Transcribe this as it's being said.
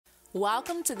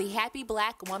Welcome to the Happy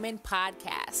Black Woman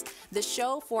Podcast, the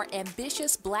show for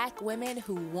ambitious Black women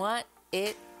who want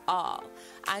it all.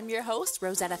 I'm your host,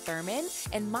 Rosetta Thurman,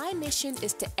 and my mission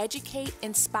is to educate,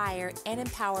 inspire, and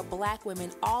empower Black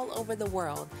women all over the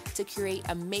world to create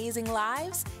amazing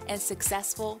lives and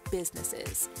successful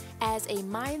businesses. As a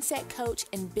mindset coach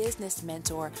and business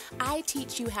mentor, I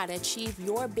teach you how to achieve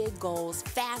your big goals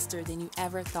faster than you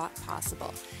ever thought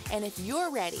possible. And if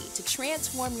you're ready to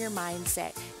transform your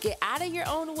mindset, get out of your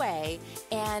own way,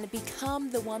 and become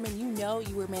the woman you know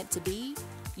you were meant to be,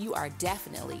 you are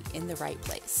definitely in the right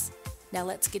place. Now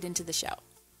let's get into the show.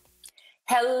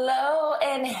 Hello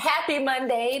and happy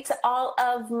Monday to all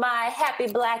of my happy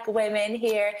Black women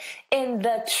here in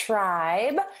the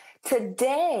tribe.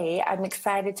 Today, I'm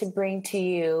excited to bring to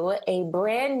you a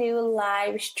brand new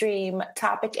live stream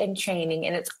topic and training,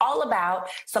 and it's all about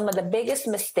some of the biggest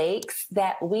mistakes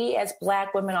that we as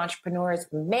Black women entrepreneurs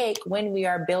make when we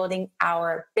are building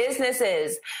our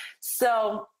businesses.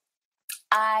 So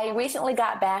I recently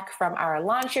got back from our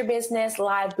Launch Your Business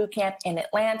live bootcamp in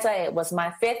Atlanta. It was my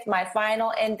fifth, my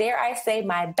final, and dare I say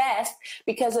my best,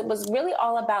 because it was really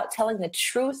all about telling the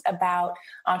truth about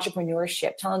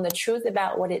entrepreneurship, telling the truth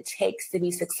about what it takes to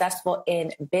be successful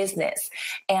in business.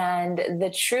 And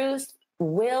the truth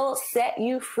will set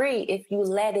you free if you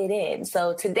let it in.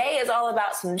 So today is all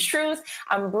about some truth.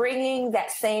 I'm bringing that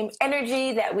same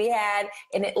energy that we had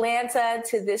in Atlanta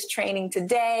to this training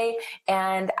today,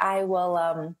 and I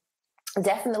will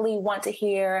definitely want to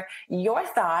hear your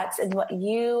thoughts and what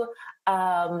you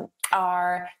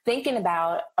are thinking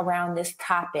about around this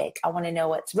topic. I want to know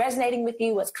what's resonating with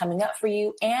you, what's coming up for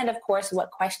you, and of course,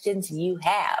 what questions you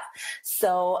have.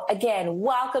 So again,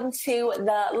 welcome to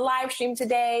the live stream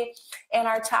today. And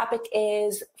our topic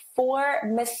is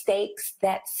 4 mistakes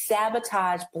that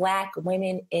sabotage Black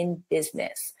women in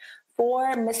business.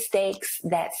 4 mistakes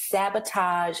that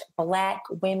sabotage Black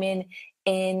women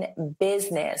in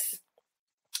business.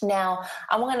 Now,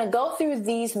 I'm going to go through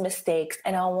these mistakes,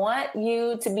 and I want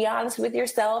you to be honest with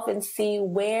yourself and see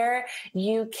where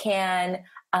you can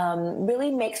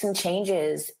really make some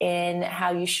changes in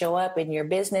how you show up in your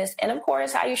business, and of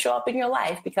course, how you show up in your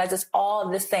life, because it's all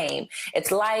the same. It's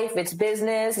life, it's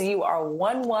business. You are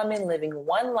one woman living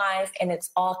one life, and it's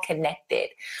all connected.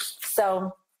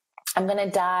 So I'm going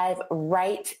to dive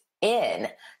right in.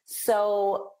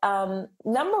 So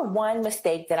number one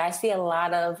mistake that I see a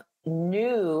lot of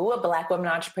new Black women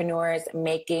entrepreneurs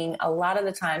making a lot of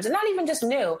the times, and not even just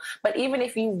new, but even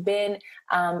if you've been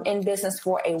in business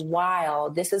for a while,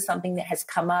 this is something that has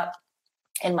come up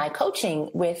in my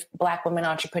coaching with Black women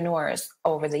entrepreneurs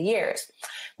over the years.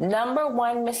 Number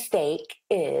one mistake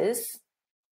is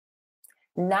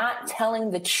not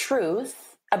telling the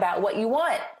truth about what you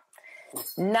want.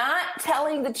 Not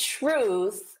telling the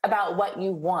truth about what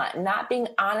you want, not being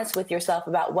honest with yourself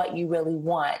about what you really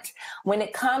want. When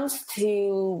it comes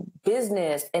to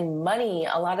business and money,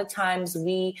 a lot of times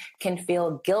we can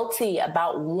feel guilty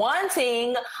about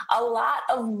wanting a lot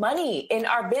of money in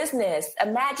our business.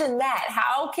 Imagine that.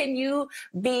 How can you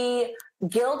be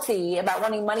guilty about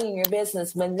wanting money in your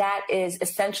business when that is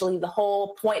essentially the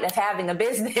whole point of having a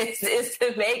business is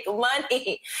to make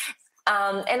money?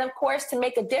 And of course, to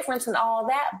make a difference in all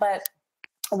that. But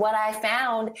what I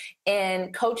found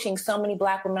in coaching so many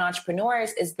Black women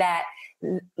entrepreneurs is that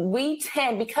we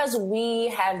tend, because we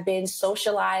have been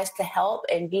socialized to help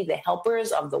and be the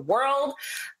helpers of the world,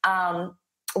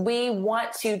 we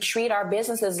want to treat our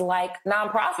businesses like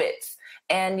nonprofits.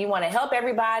 And you want to help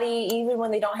everybody, even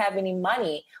when they don't have any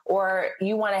money, or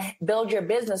you want to build your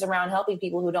business around helping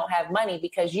people who don't have money,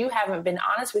 because you haven't been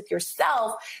honest with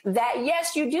yourself that,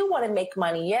 yes, you do want to make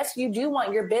money. Yes, you do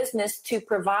want your business to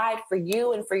provide for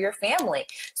you and for your family.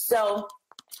 So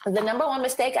the number one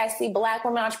mistake I see Black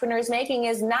women entrepreneurs making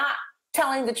is not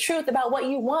telling the truth about what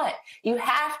you want. You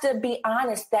have to be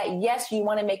honest that, yes, you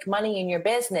want to make money in your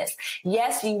business.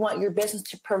 Yes, you want your business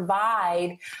to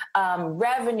provide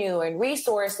revenue and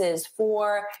resources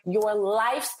for your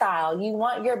lifestyle. You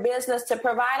want your business to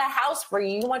provide a house for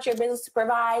you. You want your business to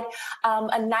provide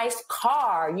a nice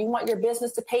car. You want your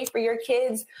business to pay for your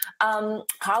kids'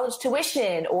 college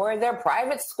tuition or their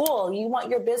private school. You want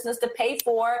your business to pay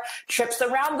for trips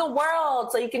around the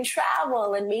world so you can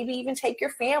travel and maybe even take your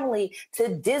family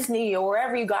to Disney or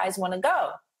wherever you guys want to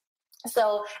go.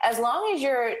 So as long as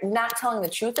you're not telling the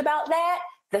truth about that,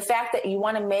 the fact that you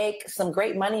want to make some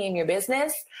great money in your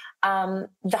business,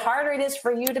 the harder it is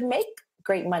for you to make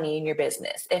great money in your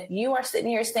business. If you are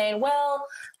sitting here saying, well,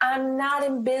 I'm not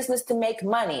in business to make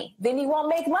money, then you won't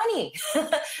make money.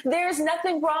 There's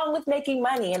nothing wrong with making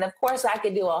money. And of course, I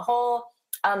could do a whole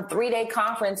 3-day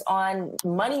conference on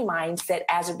money mindset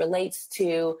as it relates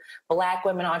to Black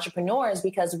women entrepreneurs,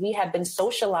 because we have been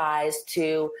socialized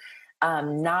to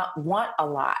not want a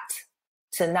lot,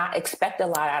 to not expect a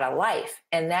lot out of life.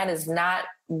 And that is not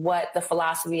what the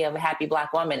philosophy of a happy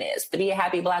Black woman is. To be a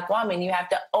happy Black woman, you have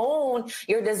to own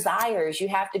your desires. You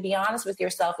have to be honest with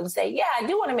yourself and say, yeah, I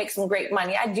do want to make some great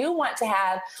money. I do want to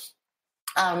have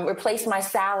replace my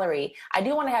salary. I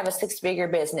do want to have a 6-figure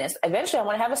business. Eventually, I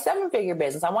want to have a 7-figure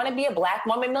business. I want to be a Black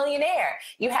woman millionaire.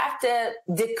 You have to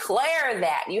declare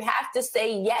that. You have to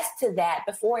say yes to that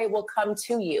before it will come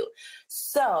to you.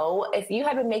 So if you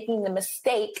have been making the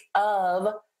mistake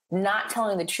of not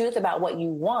telling the truth about what you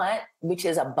want, which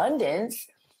is abundance,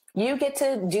 you get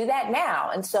to do that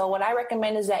now. And so what I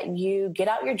recommend is that you get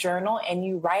out your journal and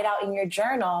you write out in your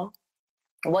journal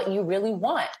what you really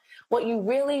want, what you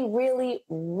really, really,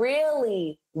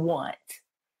 really want.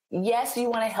 Yes, you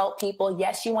want to help people.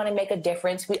 Yes, you want to make a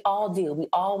difference. We all do. We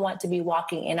all want to be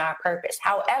walking in our purpose.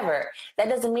 However, that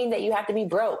doesn't mean that you have to be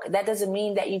broke. That doesn't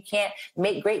mean that you can't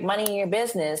make great money in your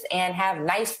business and have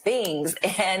nice things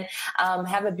and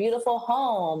have a beautiful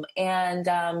home and,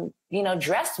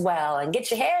 dress well and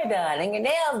get your hair done and your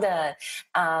nails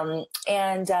done,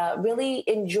 and really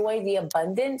enjoy the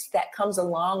abundance that comes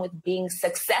along with being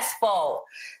successful.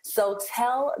 So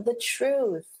tell the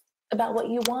truth about what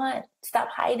you want. Stop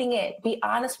hiding it. Be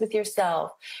honest with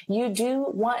yourself. You do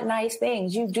want nice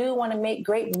things. You do want to make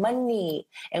great money.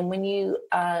 And when you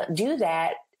do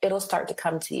that, it'll start to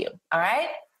come to you. All right.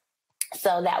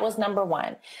 So that was number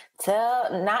one,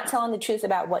 not telling the truth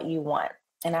about what you want.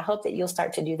 And I hope that you'll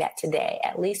start to do that today.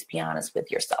 At least be honest with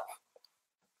yourself.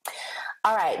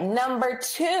 All right. Number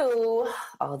 2.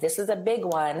 Oh, this is a big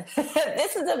one.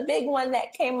 This is a big one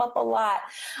that came up a lot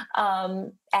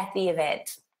at the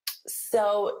event.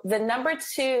 So the number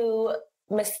 2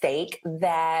 mistake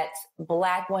that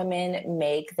Black women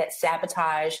make that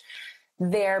sabotage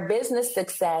their business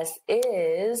success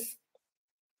is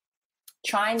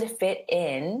trying to fit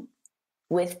in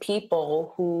with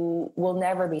people who will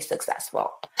never be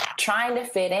successful, trying to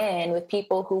fit in with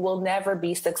people who will never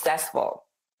be successful.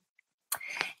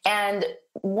 And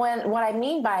what I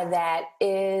mean by that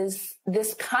is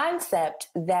this concept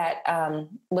that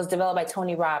was developed by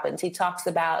Tony Robbins. He talks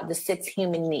about the 6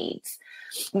 human needs.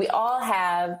 We all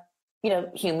have,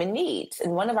 human needs.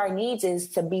 And one of our needs is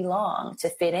to belong, to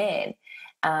fit in,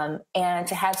 and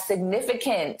to have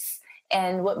significance.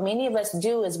 And what many of us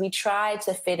do is we try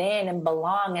to fit in and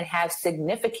belong and have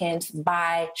significance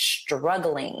by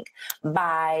struggling,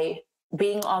 by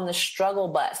being on the struggle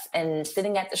bus and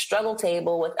sitting at the struggle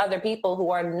table with other people who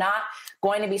are not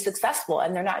going to be successful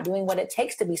and they're not doing what it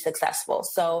takes to be successful.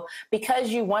 So because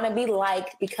you want to be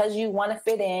liked, because you want to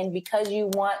fit in, because you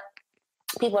want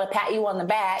people to pat you on the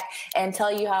back and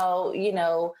tell you how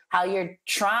you're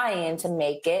trying to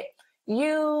make it,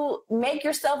 you make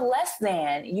yourself less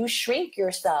than, you shrink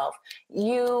yourself,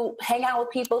 you hang out with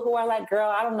people who are like, girl,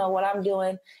 I don't know what I'm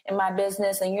doing in my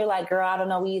business. And you're like, girl, I don't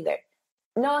know either.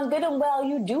 Knowing good and well,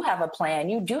 you do have a plan,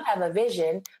 you do have a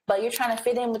vision, but you're trying to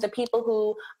fit in with the people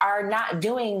who are not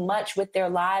doing much with their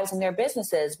lives and their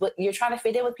businesses. But you're trying to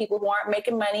fit in with people who aren't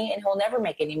making money and who'll never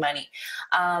make any money.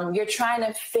 You're trying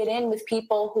to fit in with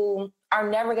people who are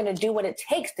never going to do what it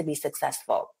takes to be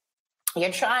successful. You're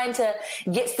trying to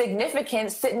get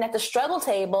significance sitting at the struggle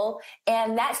table,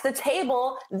 and that's the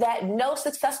table that no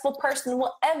successful person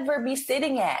will ever be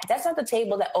sitting at. That's not the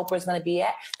table that Oprah's going to be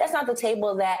at. That's not the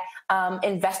table that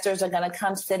investors are going to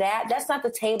come sit at. That's not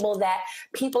the table that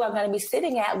people are going to be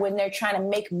sitting at when they're trying to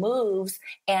make moves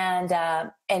and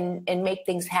make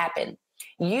things happen.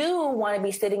 You want to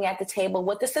be sitting at the table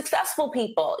with the successful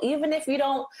people. Even if you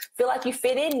don't feel like you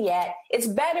fit in yet, it's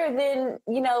better than,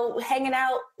 hanging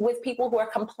out with people who are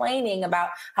complaining about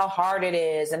how hard it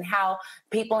is and how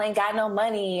people ain't got no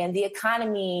money and the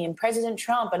economy and President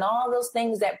Trump and all those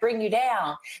things that bring you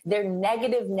down. They're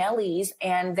negative Nellies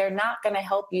and they're not going to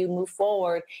help you move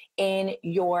forward in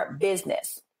your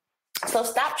business. So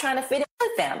stop trying to fit in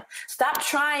with them. Stop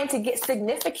trying to get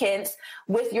significance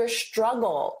with your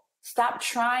struggle. Stop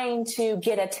trying to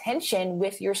get attention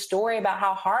with your story about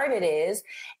how hard it is,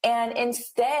 and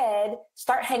instead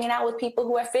start hanging out with people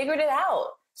who have figured it out.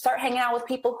 Start hanging out with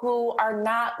people who are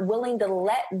not willing to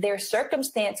let their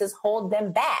circumstances hold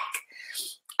them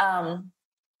back.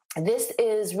 This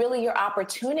is really your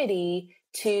opportunity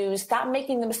to stop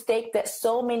making the mistake that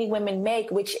so many women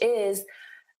make, which is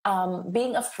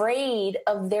being afraid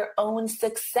of their own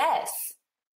success.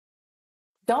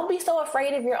 Don't be so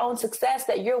afraid of your own success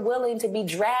that you're willing to be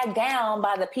dragged down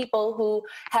by the people who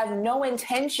have no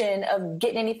intention of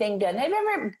getting anything done. Have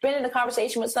you ever been in a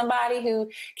conversation with somebody who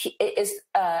is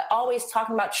always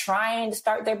talking about trying to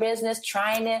start their business,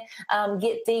 trying to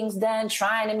get things done,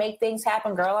 trying to make things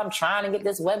happen? Girl, I'm trying to get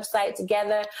this website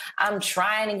together. I'm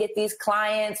trying to get these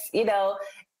clients.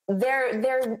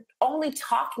 They're only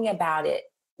talking about it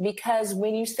because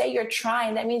when you say you're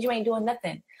trying, that means you ain't doing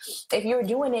nothing. If you're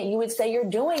doing it, you would say you're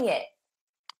doing it,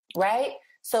 right?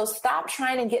 So stop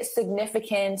trying to get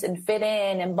significance and fit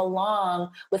in and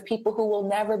belong with people who will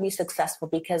never be successful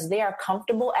because they are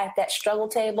comfortable at that struggle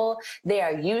table. They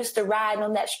are used to riding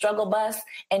on that struggle bus.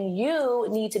 And you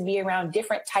need to be around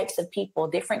different types of people,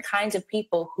 different kinds of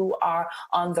people who are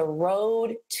on the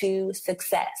road to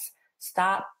success.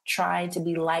 Stop trying to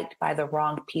be liked by the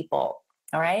wrong people.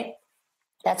 All right.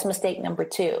 That's mistake number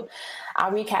 2.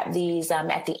 I'll recap these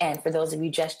at the end for those of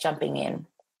you just jumping in.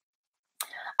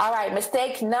 All right.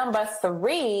 Mistake number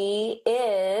 3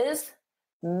 is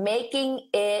making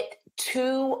it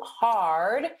too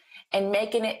hard and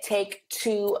making it take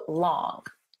too long.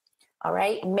 All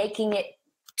right. Making it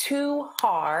too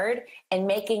hard and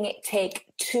making it take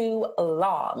too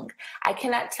long. I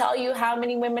cannot tell you how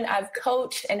many women I've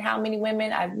coached and how many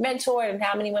women I've mentored and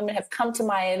how many women have come to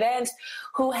my events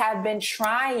who have been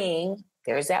trying,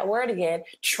 there's that word again,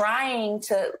 trying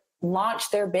to launch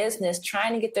their business,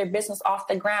 trying to get their business off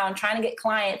the ground, trying to get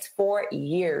clients for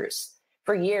years.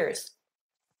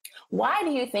 Why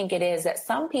do you think it is that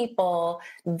some people,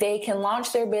 they can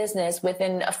launch their business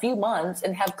within a few months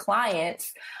and have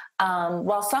clients,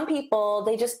 while some people,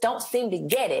 they just don't seem to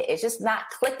get it? It's just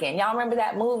not clicking. Y'all remember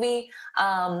that movie,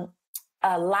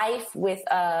 Life, with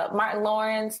Martin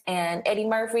Lawrence and Eddie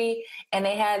Murphy? And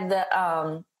they had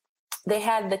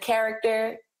the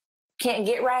character can't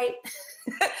get right.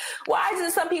 Why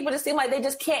does some people just seem like they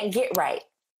just can't get right?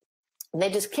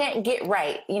 They just can't get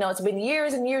right. It's been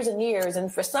years and years and years.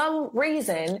 And for some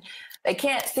reason, they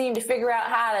can't seem to figure out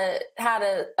how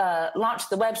to launch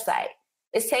the website.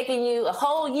 It's taking you a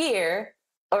whole year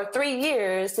or 3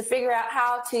 years to figure out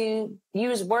how to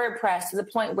use WordPress to the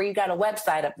point where you got a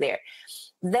website up there.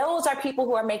 Those are people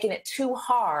who are making it too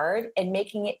hard and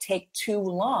making it take too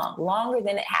long, longer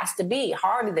than it has to be,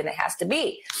 harder than it has to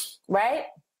be, right?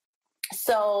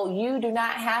 So you do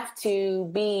not have to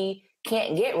be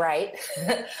can't get right,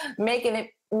 making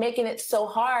it so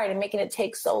hard and making it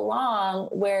take so long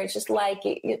where it's just like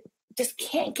you just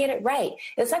can't get it right.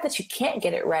 It's not that you can't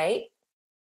get it right.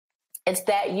 It's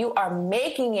that you are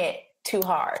making it too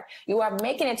hard. You are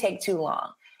making it take too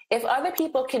long. If other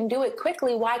people can do it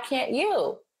quickly, why can't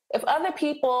you? If other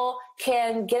people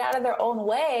can get out of their own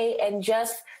way and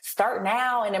just start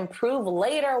now and improve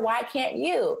later, why can't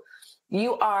you?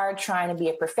 You are trying to be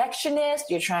a perfectionist.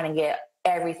 You're trying to get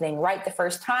everything right the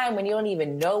first time when you don't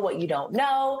even know what you don't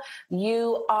know.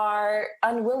 You are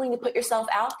unwilling to put yourself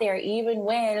out there even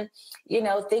when,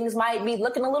 things might be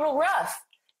looking a little rough.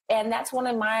 And that's one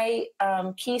of my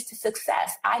keys to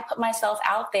success. I put myself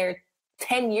out there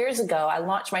 10 years ago. I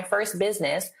launched my first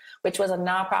business, which was a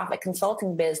nonprofit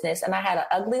consulting business. And I had an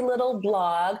ugly little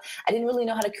blog. I didn't really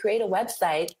know how to create a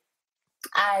website.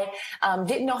 I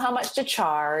didn't know how much to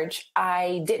charge.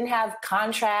 I didn't have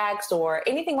contracts or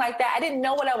anything like that. I didn't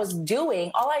know what I was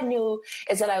doing. All I knew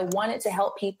is that I wanted to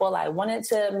help people. I wanted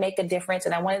to make a difference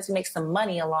and I wanted to make some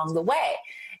money along the way.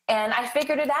 And I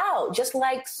figured it out, just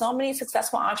like so many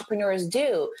successful entrepreneurs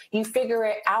do. You figure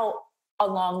it out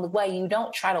along the way. You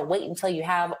don't try to wait until you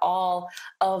have all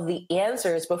of the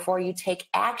answers before you take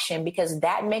action, because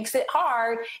that makes it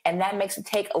hard and that makes it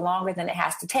take longer than it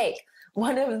has to take.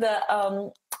 One of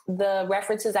the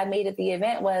references I made at the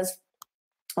event was,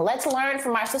 let's learn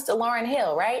from our sister Lauryn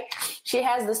Hill, right? She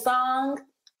has the song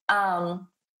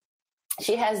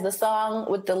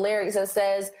with the lyrics that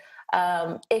says,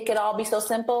 it could all be so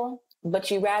simple,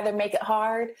 but you'd rather make it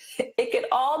hard. It could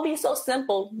all be so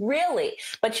simple, really,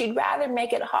 but you'd rather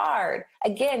make it hard.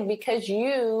 Again, because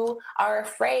you are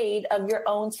afraid of your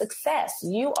own success.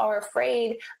 You are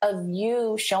afraid of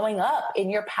you showing up in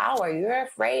your power. You're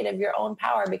afraid of your own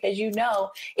power because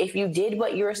if you did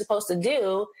what you were supposed to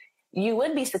do, you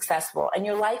would be successful and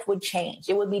your life would change.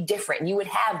 It would be different. You would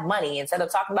have money instead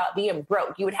of talking about being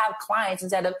broke. You would have clients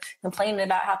instead of complaining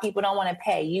about how people don't want to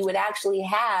pay. You would actually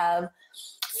have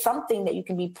something that you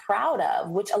can be proud of,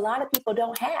 which a lot of people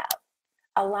don't have.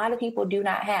 A lot of people do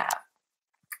not have.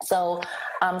 So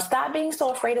stop being so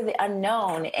afraid of the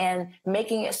unknown and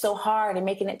making it so hard and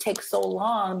making it take so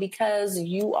long because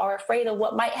you are afraid of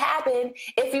what might happen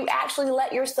if you actually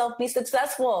let yourself be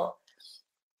successful.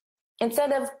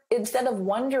 Instead of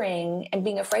wondering and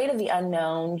being afraid of the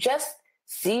unknown, just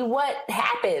see what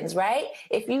happens, right?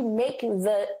 If you make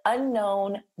the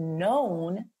unknown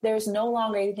known, there's no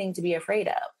longer anything to be afraid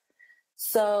of.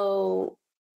 So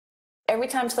every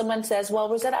time someone says, well,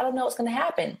 Rosetta, I don't know what's going to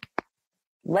happen.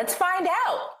 Let's find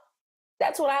out.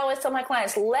 That's what I always tell my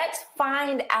clients. Let's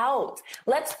find out.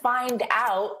 Let's find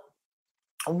out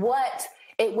what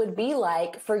it would be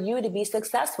like for you to be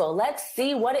successful. Let's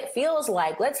see what it feels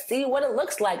like. Let's see what it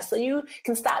looks like so you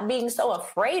can stop being so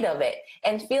afraid of it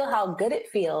and feel how good it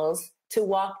feels to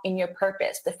walk in your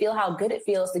purpose, to feel how good it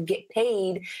feels to get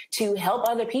paid to help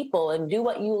other people and do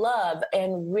what you love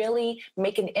and really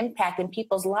make an impact in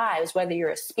people's lives, whether you're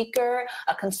a speaker,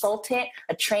 a consultant,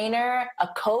 a trainer, a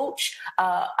coach,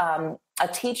 a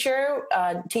teacher,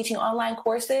 teaching online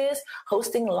courses,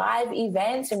 hosting live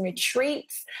events and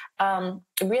retreats,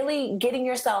 really getting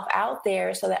yourself out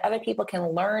there so that other people can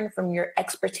learn from your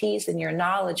expertise and your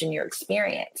knowledge and your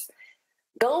experience.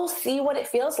 Go see what it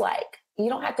feels like. You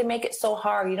don't have to make it so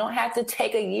hard. You don't have to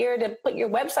take a year to put your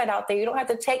website out there. You don't have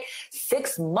to take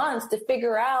 6 months to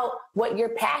figure out what your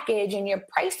package and your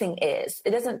pricing is.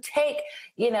 It doesn't take,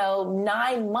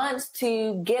 9 months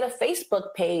to get a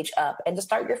Facebook page up and to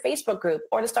start your Facebook group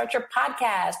or to start your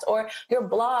podcast or your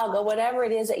blog or whatever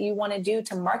it is that you want to do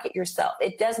to market yourself.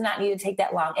 It does not need to take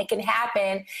that long. It can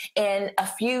happen in a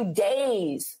few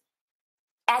days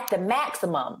at the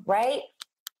maximum, right?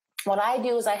 What I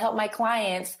do is I help my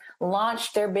clients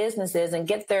launch their businesses and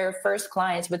get their first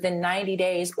clients within 90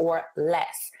 days or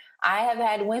less. I have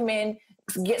had women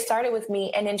get started with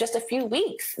me, and in just a few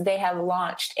weeks, they have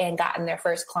launched and gotten their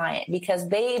first client because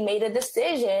they made a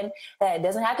decision that it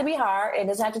doesn't have to be hard. It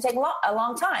doesn't have to take a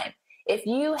long time. If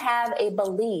you have a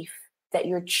belief that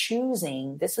you're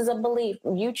choosing, this is a belief.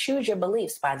 You choose your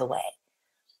beliefs, by the way.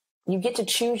 You get to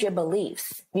choose your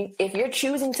beliefs. If you're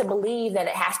choosing to believe that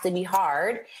it has to be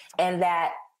hard and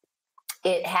that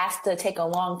it has to take a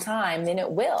long time, then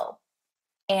it will.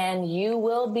 And you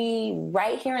will be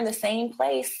right here in the same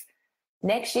place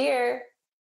next year,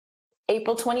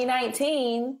 April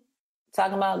 2019,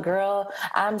 talking about, girl,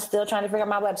 I'm still trying to figure out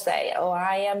my website. Oh,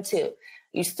 I am too.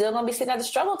 You're still going to be sitting at the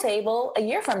struggle table a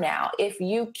year from now if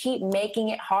you keep making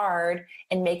it hard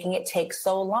and making it take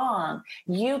so long.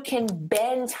 You can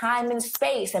bend time and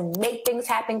space and make things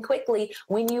happen quickly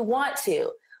when you want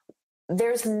to.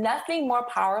 There's nothing more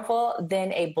powerful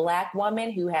than a Black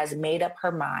woman who has made up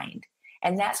her mind.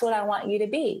 And that's what I want you to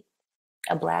be.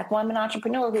 A Black woman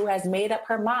entrepreneur who has made up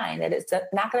her mind that it's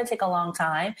not going to take a long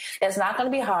time. It's not going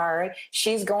to be hard.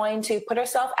 She's going to put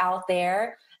herself out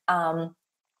there,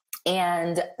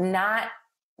 and not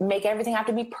make everything have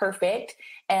to be perfect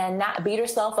and not beat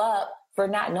herself up for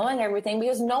not knowing everything,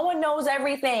 because no one knows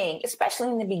everything, especially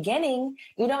in the beginning.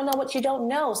 You don't know what you don't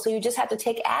know. So you just have to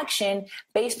take action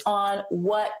based on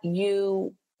what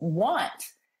you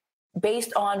want,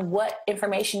 based on what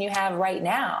information you have right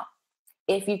now.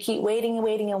 If you keep waiting and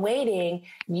waiting and waiting,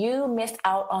 you missed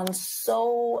out on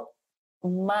so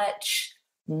much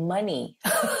money.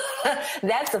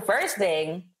 That's the first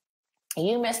thing.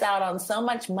 You miss out on so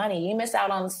much money. You miss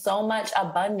out on so much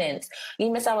abundance. You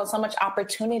miss out on so much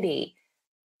opportunity.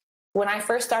 When I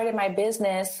first started my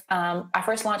business, I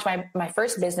first launched my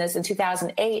first business in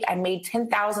 2008. I made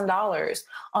 $10,000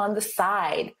 on the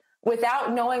side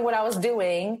without knowing what I was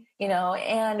doing,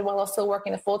 and while I was still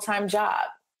working a full-time job.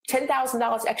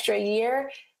 $10,000 extra a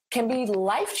year can be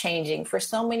life-changing for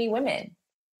so many women.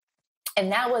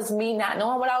 And that was me not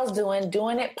knowing what I was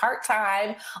doing it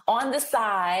part-time on the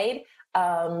side,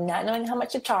 not knowing how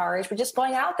much to charge, but just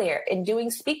going out there and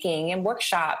doing speaking and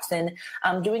workshops and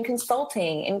doing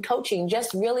consulting and coaching,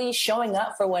 just really showing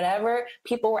up for whatever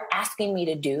people were asking me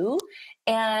to do.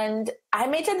 And I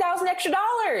made $10,000 extra.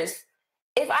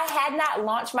 If I had not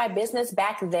launched my business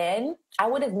back then, I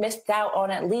would have missed out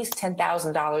on at least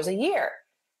 $10,000 a year.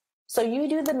 So you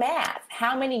do the math.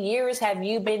 How many years have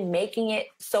you been making it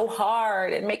so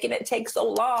hard and making it take so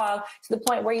long to the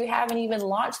point where you haven't even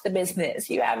launched the business?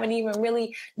 You haven't even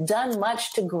really done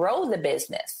much to grow the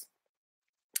business.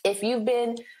 If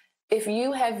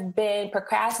you have been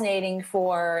procrastinating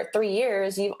for 3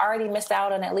 years, you've already missed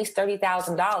out on at least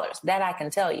 $30,000. That I can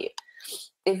tell you.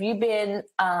 If you've been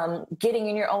getting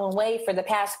in your own way for the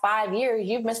past 5 years,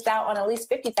 you've missed out on at least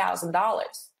 $50,000.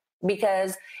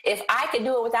 Because if I could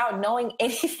do it without knowing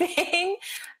anything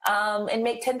and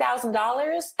make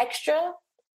 $10,000 extra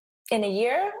in a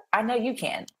year, I know you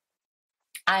can.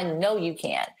 I know you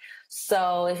can.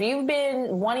 So if you've been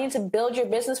wanting to build your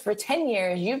business for 10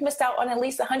 years, you've missed out on at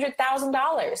least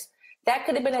 $100,000. That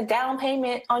could have been a down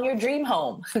payment on your dream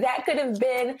home. That could have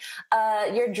been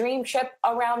your dream trip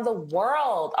around the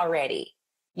world already.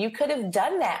 You could have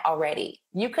done that already.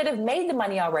 You could have made the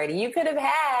money already. You could have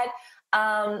had,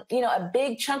 a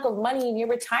big chunk of money in your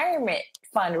retirement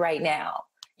fund right now.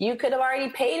 You could have already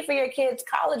paid for your kids'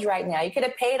 college right now. You could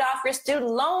have paid off your student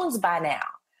loans by now,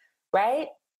 right?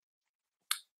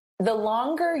 The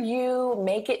longer you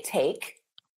make it take,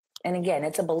 and again,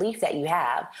 it's a belief that you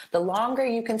have, the longer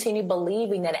you continue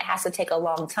believing that it has to take a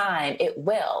long time, it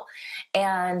will.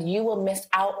 And you will miss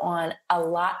out on a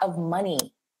lot of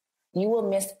money. You will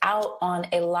miss out on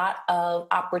a lot of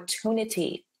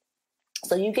opportunity.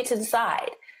 So you get to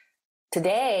decide.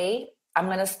 Today, I'm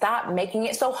going to stop making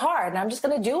it so hard, and I'm just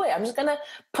going to do it. I'm just going to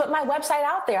put my website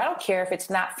out there. I don't care if it's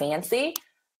not fancy.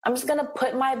 I'm just going to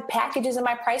put my packages and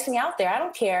my pricing out there. I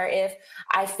don't care if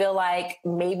I feel like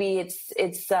maybe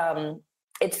it's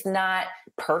not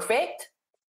perfect,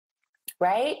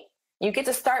 right? You get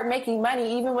to start making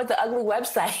money even with the ugly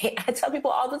website. I tell people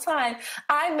all the time,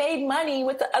 I made money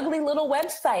with the ugly little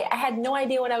website. I had no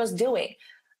idea what I was doing.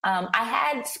 I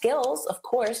had skills, of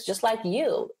course, just like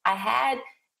you. I had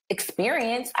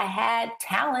experience. I had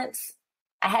talents.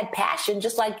 I had passion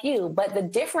just like you. But the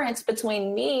difference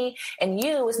between me and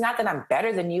you is not that I'm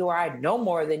better than you or I know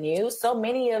more than you. So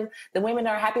many of the women in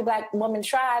our Happy Black Woman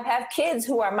tribe have kids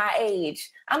who are my age.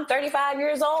 I'm 35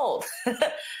 years old.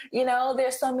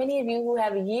 There's so many of you who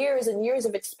have years and years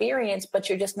of experience, but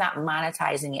you're just not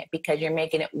monetizing it because you're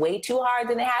making it way too hard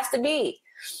than it has to be.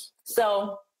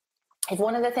 So if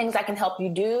one of the things I can help you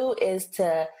do is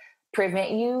to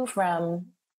prevent you from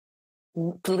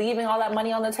leaving all that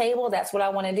money on the table, that's what I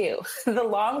want to do. The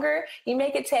longer you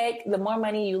make it take, the more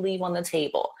money you leave on the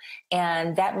table.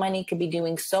 And that money could be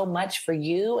doing so much for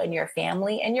you and your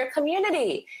family and your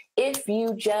community if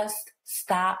you just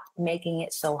stop making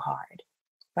it so hard,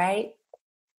 right?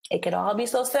 It could all be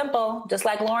so simple, just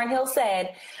like Lauryn Hill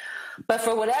said. But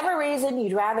for whatever reason,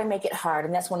 you'd rather make it hard.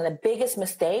 And that's one of the biggest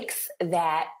mistakes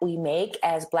that we make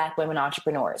as Black women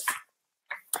entrepreneurs.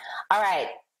 All right.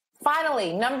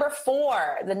 Finally, number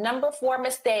 4, the number 4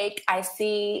 mistake I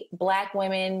see Black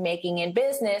women making in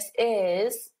business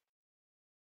is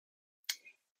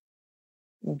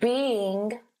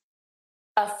being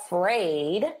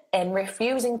afraid and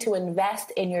refusing to invest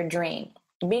in your dream.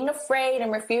 Being afraid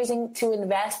and refusing to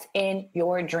invest in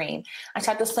your dream. I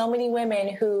talk to so many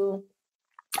women who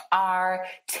are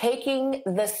taking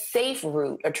the safe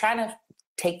route or trying to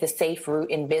take the safe route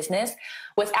in business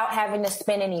without having to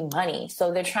spend any money.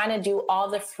 So they're trying to do all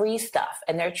the free stuff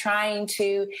and they're trying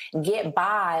to get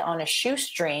by on a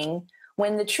shoestring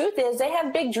when the truth is they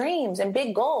have big dreams and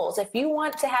big goals. If you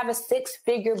want to have a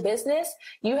 6-figure business,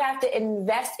 you have to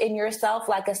invest in yourself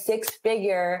like a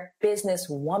 6-figure business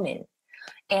woman.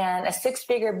 And a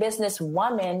 6-figure business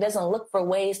woman doesn't look for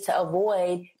ways to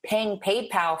avoid paying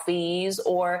PayPal fees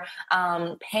or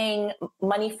paying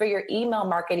money for your email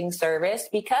marketing service.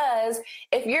 Because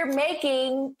if you're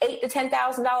making $8,000 to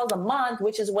 $10,000 a month,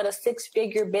 which is what a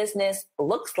 6-figure business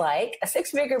looks like, a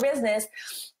 6-figure business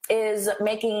is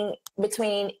making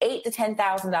between $8,000 to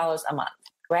 $10,000 a month,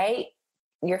 right?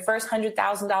 Your first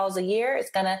 $100,000 a year,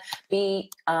 it's going to be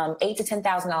 $8,000 to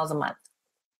 $10,000 a month.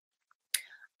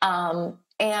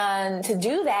 And to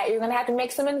do that, you're going to have to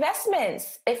make some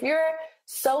investments. If you're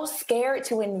so scared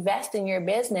to invest in your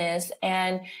business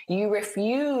and you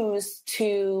refuse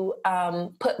to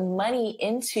put money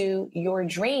into your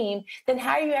dream, then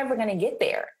how are you ever going to get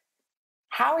there?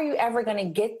 How are you ever going to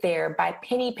get there by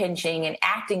penny pinching and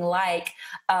acting like,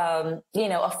 a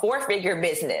 4-figure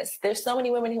business? There's so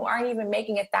many women who aren't even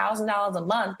making $1,000 a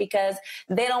month because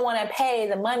they don't want to pay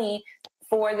the money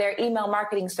for their email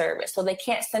marketing service. So they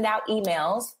can't send out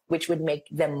emails, which would make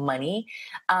them money.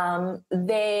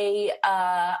 They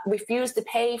refuse to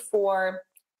pay for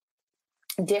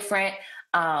different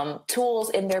tools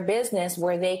in their business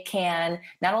where they can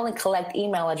not only collect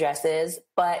email addresses,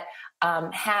 but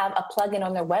have a plugin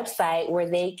on their website where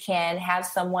they can have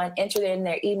someone enter in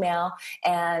their email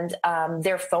and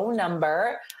their phone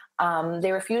number.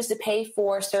 They refuse to pay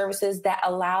for services that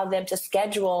allow them to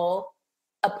schedule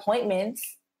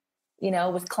appointments,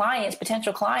 with clients,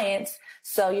 potential clients.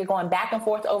 So you're going back and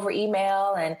forth over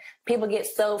email and people get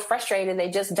so frustrated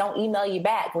they just don't email you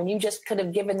back when you just could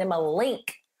have given them a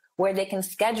link where they can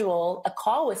schedule a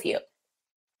call with you.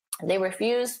 They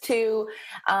refuse to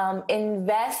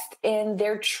invest in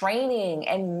their training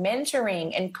and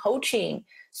mentoring and coaching.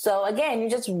 So again,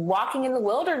 you're just walking in the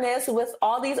wilderness with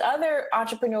all these other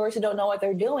entrepreneurs who don't know what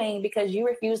they're doing because you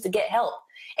refuse to get help.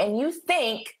 And you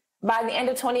think by the end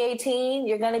of 2018,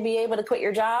 you're going to be able to quit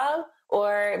your job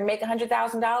or make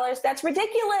 $100,000. That's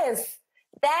ridiculous.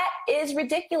 That is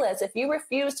ridiculous. If you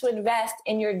refuse to invest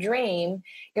in your dream,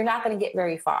 you're not going to get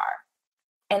very far.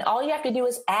 And all you have to do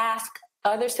is ask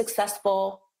other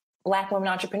successful Black women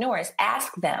entrepreneurs.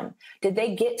 Ask them, did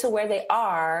they get to where they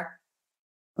are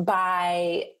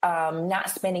by not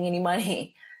spending any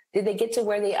money? Did they get to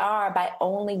where they are by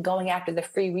only going after the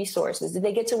free resources? Did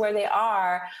they get to where they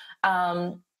are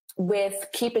with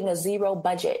keeping a zero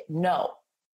budget? No.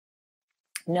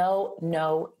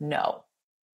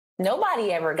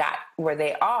 Nobody ever got where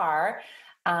they are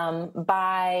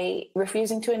by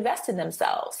refusing to invest in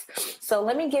themselves. So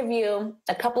let me give you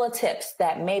a couple of tips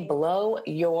that may blow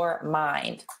your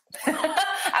mind.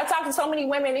 I've talked to so many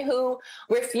women who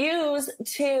refuse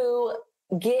to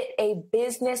get a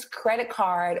business credit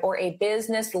card or a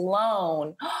business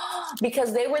loan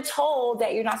because they were told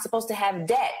that you're not supposed to have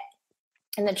debt.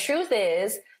 And the truth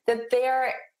is that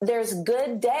there's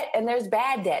good debt and there's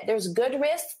bad debt. There's good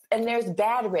risks and there's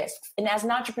bad risks. And as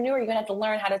an entrepreneur, you're going to have to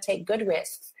learn how to take good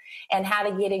risks and how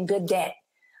to get in good debt.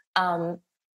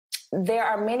 There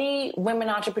are many women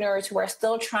entrepreneurs who are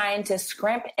still trying to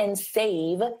scrimp and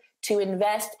save to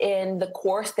invest in the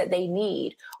course that they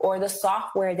need, or the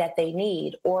software that they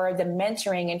need, or the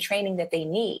mentoring and training that they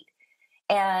need.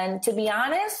 And to be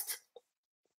honest,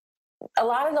 a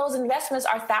lot of those investments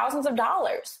are thousands of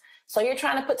dollars. So you're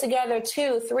trying to put together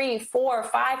 $2,000, $3,000,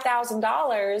 $4,000,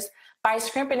 $5,000 by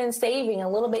scrimping and saving a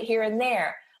little bit here and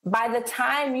there. By the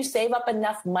time you save up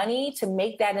enough money to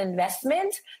make that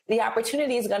investment, the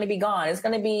opportunity is going to be gone. It's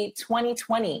going to be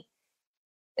 2020.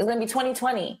 It's going to be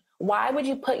 2020. Why would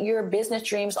you put your business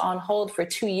dreams on hold for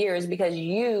 2 years because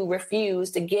you refuse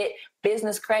to get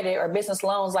business credit or business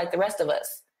loans like the rest of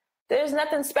us? There's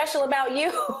nothing special about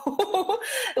you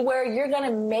where you're going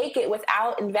to make it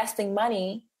without investing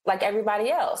money like everybody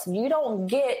else. You don't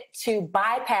get to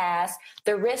bypass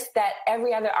the risk that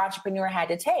every other entrepreneur had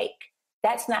to take.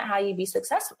 That's not how you be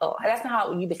successful. That's not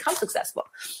how you become successful.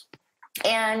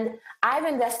 And I've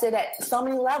invested at so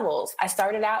many levels. I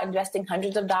started out investing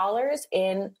hundreds of dollars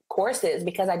in courses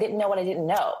because I didn't know what I didn't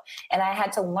know. And I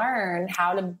had to learn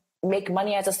how to make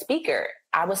money as a speaker.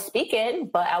 I was speaking,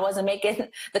 but I wasn't making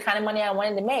the kind of money I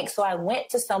wanted to make. So I went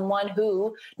to someone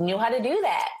who knew how to do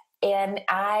that. And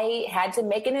I had to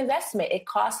make an investment. It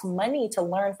costs money to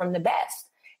learn from the best.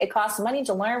 It costs money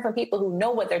to learn from people who know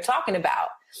what they're talking about.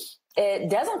 It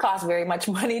doesn't cost very much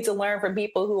money to learn from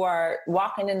people who are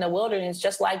walking in the wilderness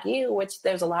just like you, which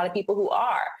there's a lot of people who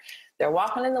are. They're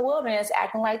walking in the wilderness,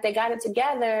 acting like they got it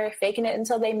together, faking it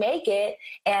until they make it.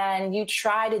 And you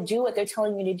try to do what they're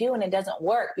telling you to do, and it doesn't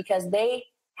work because they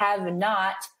have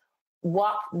not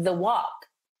walked the walk.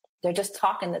 They're just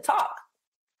talking the talk.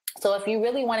 So if you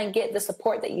really want to get the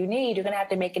support that you need, you're going to have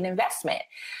to make an investment.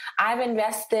 I've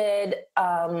invested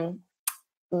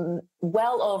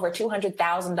well over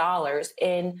 $200,000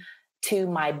 into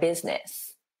my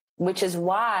business, which is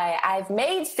why I've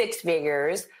made six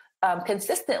figures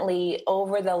consistently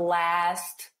over the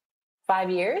last 5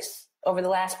 years, over the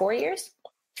last 4 years.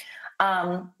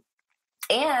 And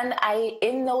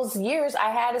in those years,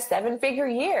 I had a 7-figure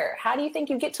year. How do you think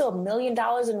you get to $1 million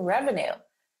in revenue?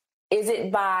 Is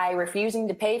it by refusing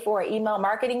to pay for an email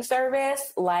marketing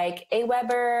service like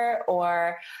Aweber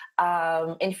or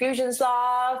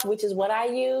Infusionsoft, which is what I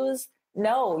use?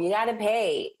 No, you got to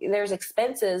pay. There's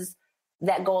expenses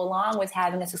that go along with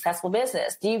having a successful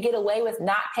business. Do you get away with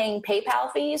not paying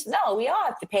PayPal fees? No, we all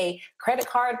have to pay credit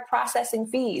card processing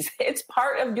fees. It's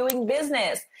part of doing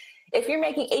business. If you're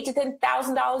making $8,000 to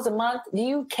 $10,000 a month, do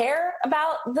you care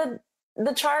about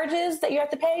the charges that you have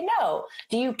to pay? No.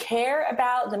 Do you care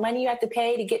about the money you have to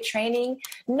pay to get training?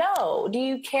 No. Do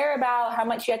you care about how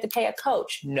much you have to pay a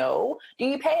coach? No. Do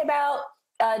you care about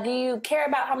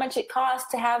how much it costs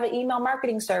to have an email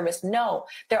marketing service? No.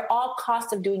 They're all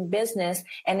costs of doing business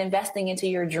and investing into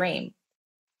your dream.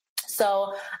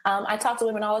 So I talk to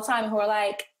women all the time who are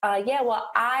like,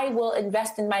 I will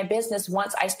invest in my business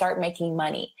once I start making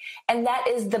money. And that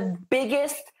is the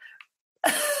biggest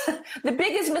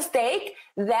mistake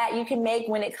that you can make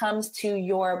when it comes to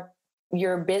your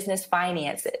business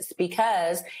finances,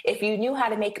 because if you knew how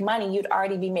to make money, you'd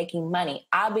already be making money.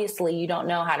 Obviously, you don't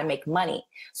know how to make money.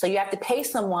 So you have to pay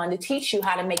someone to teach you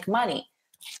how to make money.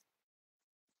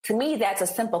 To me, that's a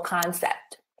simple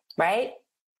concept, right?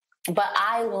 But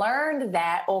I learned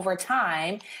that over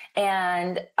time.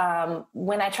 And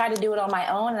when I tried to do it on my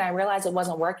own and I realized it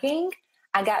wasn't working,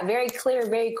 I got very clear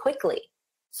very quickly.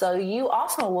 So you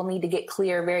also will need to get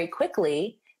clear very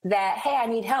quickly that, hey, I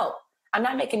need help. I'm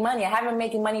not making money. I haven't been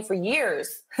making money for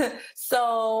years.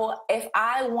 So if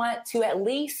I want to at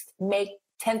least make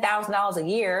 $10,000 a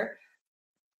year,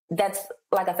 that's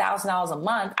like $1,000 a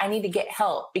month, I need to get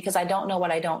help because I don't know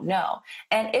what I don't know.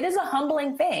 And it is a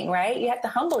humbling thing, right? You have to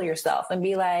humble yourself and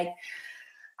be like,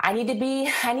 I need to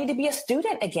be a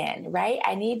student again, right?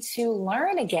 I need to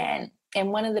learn again.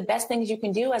 And one of the best things you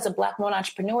can do as a Black woman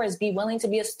entrepreneur is be willing to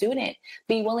be a student,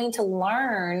 be willing to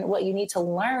learn what you need to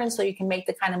learn so you can make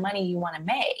the kind of money you want to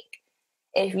make.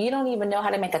 If you don't even know how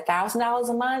to make $1,000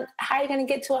 a month, how are you going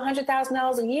to get to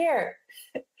 $100,000 a year?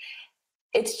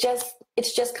 It's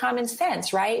just common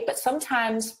sense, right? But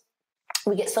sometimes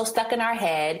we get so stuck in our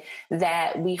head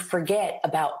that we forget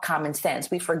about common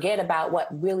sense. We forget about what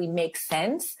really makes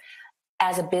sense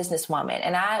as a businesswoman.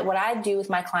 And what I do with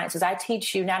my clients is I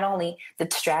teach you not only the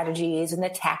strategies and the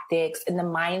tactics and the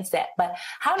mindset, but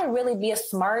how to really be a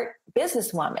smart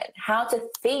businesswoman, how to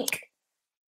think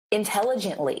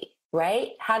intelligently, right?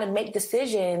 How to make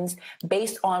decisions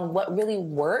based on what really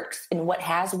works and what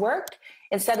has worked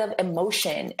instead of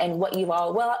emotion and what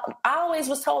I always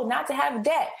was told not to have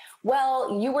debt.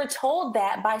 Well, you were told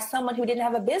that by someone who didn't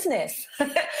have a business.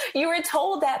 You were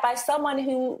told that by someone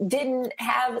who didn't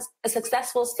have a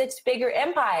successful 6-figure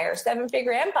empire,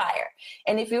 7-figure empire.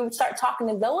 And if you start talking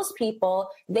to those people,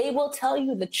 they will tell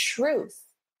you the truth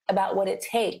about what it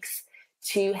takes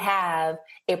to have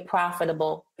a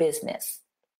profitable business.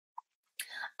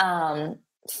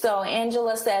 So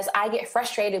Angela says, I get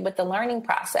frustrated with the learning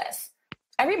process.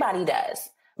 Everybody does.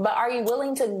 But are you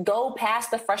willing to go past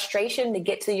the frustration to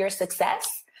get to your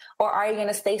success? Or are you going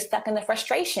to stay stuck in the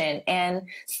frustration and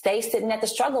stay sitting at the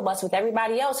struggle bus with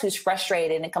everybody else who's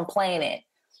frustrated and complaining?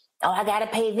 Oh, I got to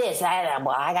pay this. I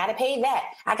got to pay that.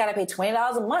 I got to pay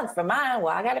 $20 a month for mine.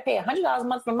 Well, I got to pay $100 a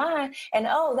month for mine. And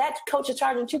oh, that coach is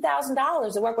charging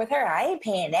 $2,000 to work with her. I ain't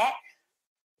paying that.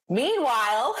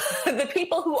 Meanwhile, the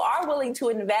people who are willing to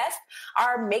invest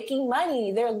are making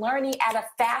money. They're learning at a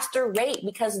faster rate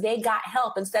because they got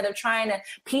help instead of trying to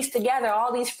piece together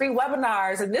all these free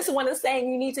webinars. And this one is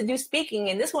saying you need to do speaking.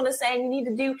 And this one is saying you need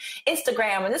to do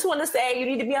Instagram. And this one is saying you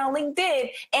need to be on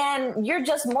LinkedIn. And you're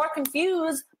just more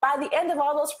confused by the end of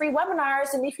all those free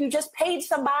webinars. And if you just paid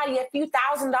somebody a few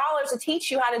 $1,000s to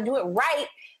teach you how to do it right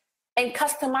and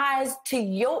customize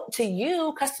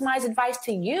customize advice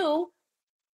to you,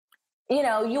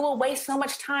 you will waste so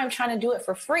much time trying to do it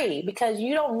for free because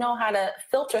you don't know how to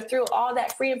filter through all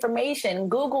that free information.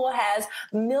 Google has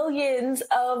millions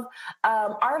of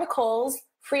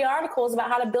free articles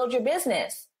about how to build your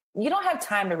business. You don't have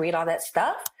time to read all that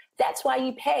stuff. That's why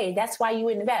you pay. That's why you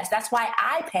invest. That's why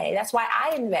I pay. That's why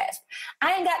I invest.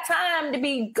 I ain't got time to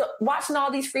be watching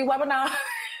all these free webinars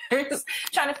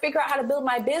trying to figure out how to build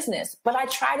my business. But I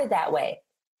tried it that way.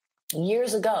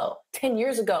 Years ago, 10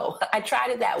 years ago, I tried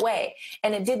it that way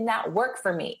and it did not work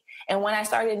for me. And when I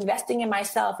started investing in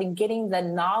myself and getting the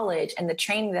knowledge and the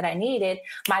training that I needed,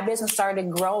 my business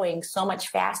started growing so much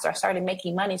faster. I started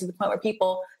making money to the point where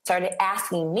people started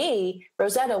asking me,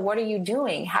 Rosetta, what are you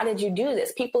doing? How did you do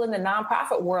this? People in the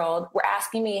nonprofit world were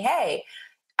asking me, hey,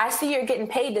 I see you're getting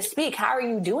paid to speak. How are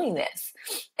you doing this?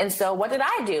 And so what did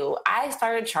I do? I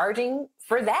started charging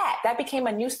for that. That became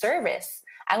a new service.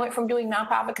 I went from doing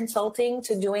nonprofit consulting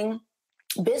to doing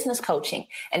business coaching.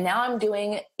 And now I'm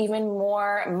doing even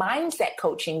more mindset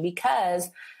coaching because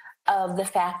of the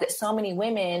fact that so many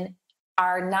women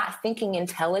are not thinking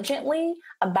intelligently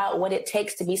about what it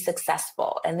takes to be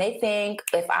successful. And they think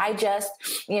if I just,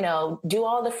 do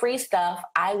all the free stuff,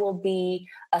 I will be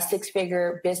a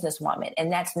 6-figure businesswoman. And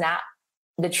that's not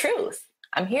the truth.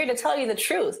 I'm here to tell you the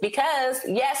truth because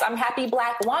yes, I'm a happy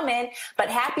Black woman, but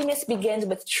happiness begins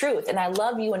with truth. And I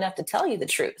love you enough to tell you the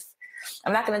truth.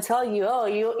 I'm not going to tell you, oh,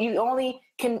 you only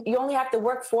have to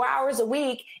work 4 hours a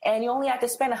week and you only have to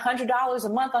spend $100 a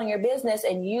month on your business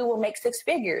and you will make 6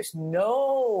 figures.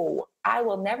 No, I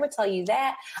will never tell you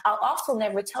that. I'll also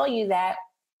never tell you that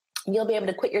you'll be able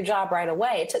to quit your job right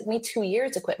away. It took me 2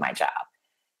 years to quit my job.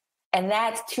 And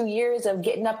that's 2 years of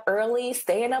getting up early,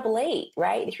 staying up late,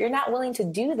 right? If you're not willing to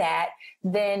do that,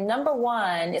 then number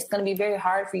one, it's going to be very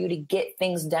hard for you to get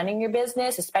things done in your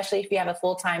business, especially if you have a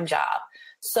full-time job.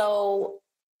 So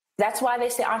that's why they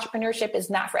say entrepreneurship is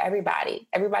not for everybody.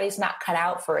 Everybody's not cut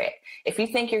out for it. If you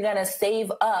think you're going to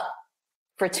save up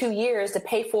for 2 years to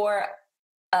pay for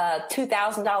a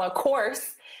 $2,000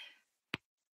 course,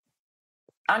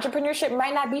 entrepreneurship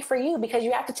might not be for you because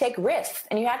you have to take risks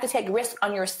and you have to take risks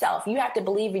on yourself. You have to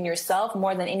believe in yourself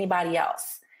more than anybody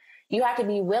else. You have to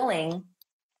be willing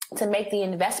to make the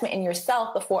investment in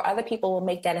yourself before other people will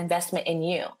make that investment in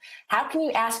you. How can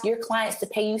you ask your clients to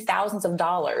pay you thousands of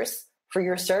dollars for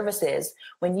your services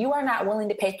when you are not willing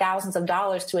to pay thousands of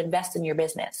dollars to invest in your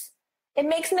business? It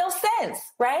makes no sense,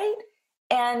 right?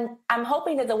 And I'm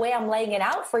hoping that the way I'm laying it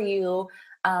out for you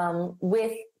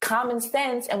with common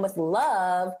sense and with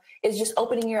love is just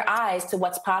opening your eyes to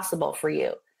what's possible for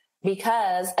you.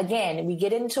 Because again, we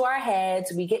get into our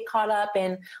heads, we get caught up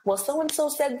in, well, so-and-so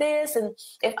said this. And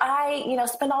if I,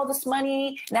 spend all this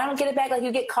money and I don't get it back, like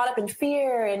you get caught up in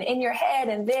fear and in your head.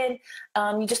 And then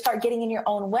you just start getting in your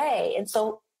own way. And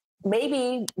so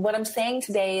maybe what I'm saying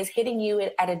today is hitting you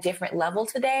at a different level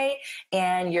today,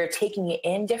 and you're taking it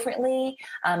in differently.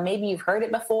 Maybe you've heard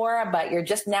it before, but you're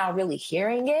just now really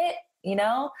hearing it,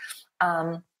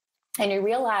 and you're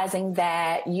realizing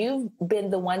that you've been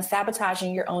the one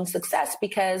sabotaging your own success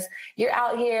because you're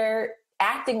out here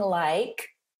acting like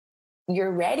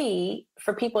you're ready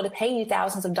for people to pay you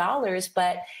thousands of dollars.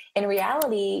 But in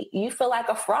reality, you feel like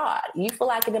a fraud. You feel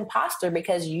like an imposter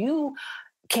because you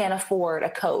can't afford a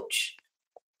coach.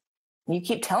 You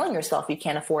keep telling yourself you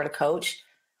can't afford a coach,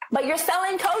 but you're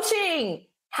selling coaching.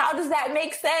 How does that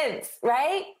make sense,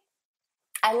 right?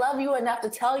 I love you enough to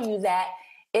tell you that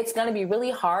it's going to be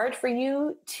really hard for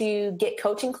you to get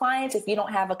coaching clients if you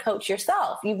don't have a coach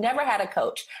yourself. You've never had a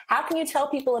coach. How can you tell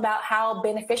people about how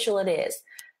beneficial it is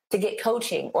to get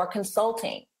coaching or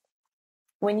consulting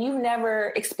when you've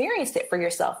never experienced it for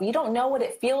yourself? You don't know what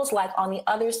it feels like on the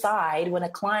other side when a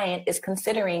client is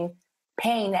considering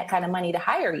paying that kind of money to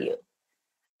hire you.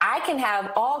 I can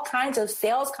have all kinds of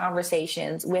sales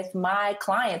conversations with my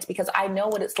clients because I know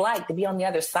what it's like to be on the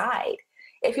other side.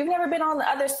 If you've never been on the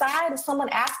other side of someone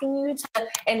asking you to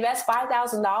invest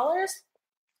 $5,000,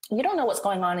 you don't know what's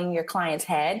going on in your client's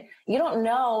head. You don't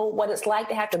know what it's like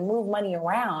to have to move money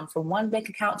around from one bank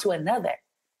account to another.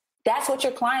 That's what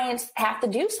your clients have to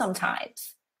do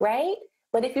sometimes, right?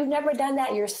 But if you've never done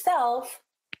that yourself,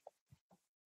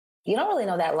 you don't really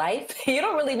know that life. You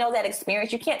don't really know that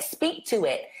experience. You can't speak to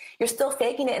it. You're still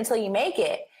faking it until you make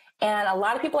it. And a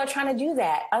lot of people are trying to do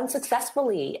that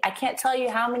unsuccessfully. I can't tell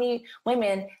you how many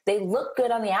women, they look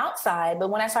good on the outside, but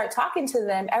when I start talking to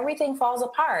them, everything falls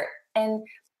apart. And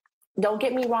don't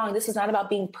get me wrong, this is not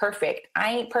about being perfect.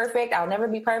 I ain't perfect. I'll never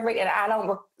be perfect. And I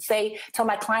don't tell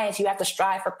my clients you have to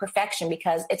strive for perfection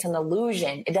because it's an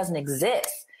illusion. It doesn't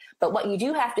exist. But what you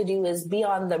do have to do is be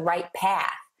on the right path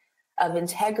of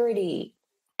integrity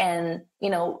and,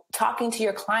 talking to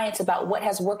your clients about what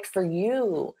has worked for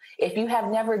you. If you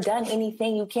have never done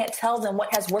anything, you can't tell them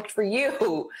what has worked for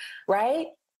you, right?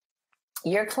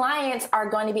 Your clients are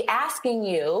going to be asking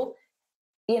you,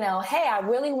 hey, I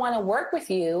really want to work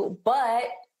with you, but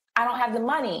I don't have the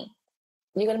money.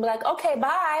 You're going to be like, okay,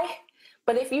 bye.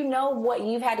 But if you know what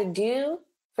you've had to do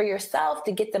for yourself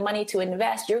to get the money to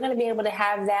invest, you're going to be able to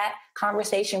have that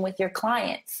conversation with your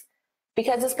clients.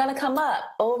 Because it's going to come up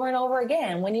over and over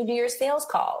again when you do your sales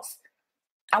calls.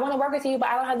 I want to work with you, but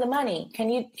I don't have the money. Can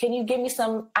you give me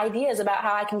some ideas about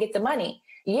how I can get the money?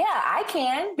 Yeah, I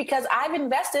can, because I've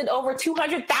invested over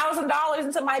 $200,000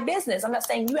 into my business. I'm not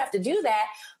saying you have to do that,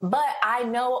 but I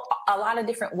know a lot of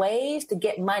different ways to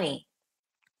get money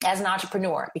as an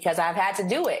entrepreneur because I've had to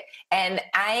do it. And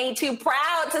I ain't too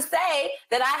proud to say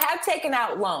that I have taken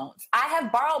out loans. I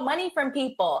have borrowed money from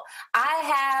people.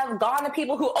 I have gone to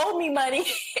people who owe me money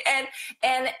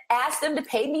and asked them to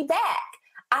pay me back.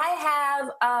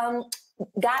 I have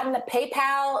gotten a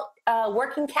PayPal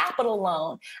working capital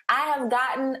loan. I have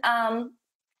gotten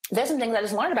there's some things I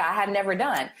just learned about I had never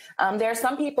done. There are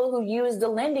some people who use the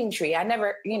lending tree. I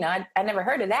never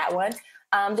heard of that one.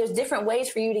 There's different ways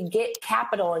for you to get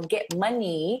capital and get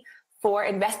money for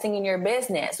investing in your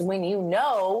business. When you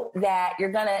know that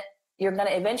you're gonna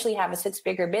eventually have a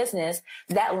 6-figure business,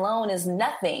 that loan is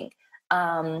nothing.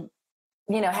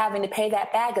 Having to pay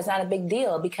that back is not a big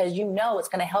deal because it's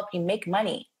going to help you make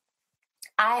money.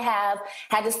 I have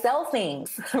had to sell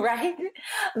things, right?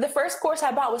 The first course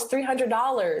I bought was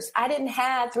 $300. I didn't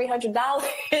have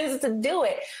 $300 to do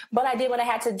it, but I did what I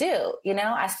had to do.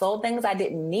 I sold things I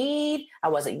didn't need. I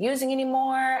wasn't using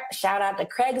anymore. Shout out to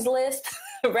Craigslist,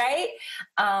 right?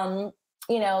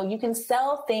 You can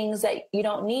sell things that you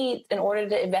don't need in order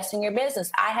to invest in your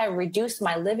business. I have reduced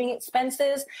my living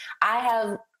expenses. I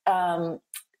have,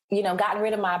 gotten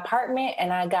rid of my apartment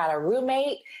and I got a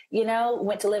roommate,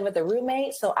 went to live with a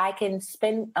roommate so I can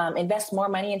invest more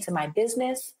money into my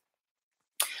business.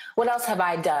 What else have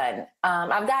I done?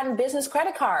 I've gotten business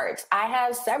credit cards. I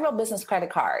have several business credit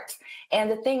cards. And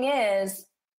the thing is,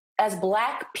 as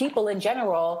Black people in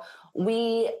general,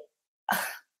 we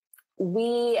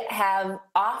have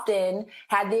often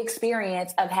had the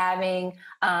experience of having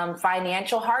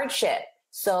financial hardship.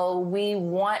 So we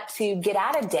want to get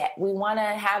out of debt. We want to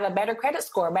have a better credit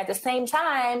score. But at the same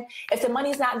time, if the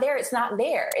money's not there, it's not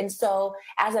there. And so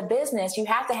as a business, you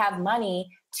have to have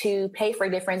money to pay for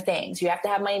different things. You have to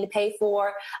have money to pay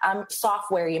for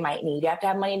software you might need. You have to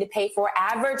have money to pay for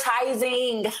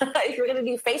advertising. If you're going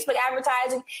to do Facebook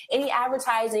advertising, any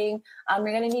advertising,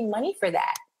 you're going to need money for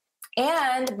that.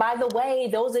 And by the way,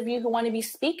 those of you who want to be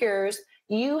speakers,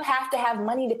 you have to have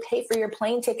money to pay for your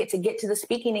plane ticket to get to the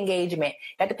speaking engagement.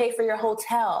 You have to pay for your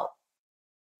hotel.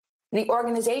 The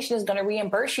organization is going to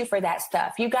reimburse you for that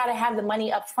stuff. You got to have the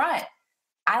money up front.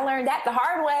 I learned that the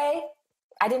hard way.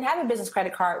 I didn't have a business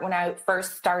credit card when I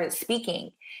first started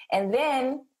speaking. And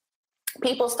then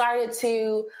people started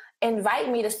to invite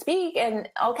me to speak, and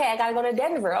okay, I got to go to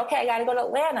Denver. Okay, I got to go to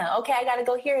Atlanta. Okay, I got to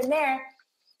go here and there.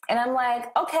 And I'm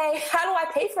like, okay, how do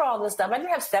I pay for all this stuff? I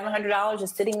didn't have $700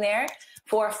 just sitting there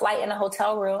for a flight in a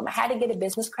hotel room. I had to get a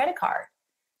business credit card.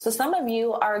 So some of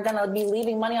you are going to be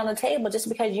leaving money on the table just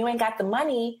because you ain't got the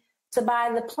money to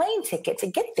buy the plane ticket to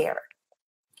get there.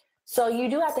 So you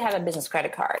do have to have a business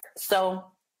credit card. So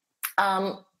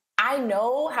I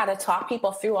know how to talk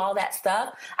people through all that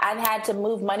stuff. I've had to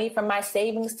move money from my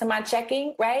savings to my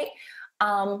checking, right,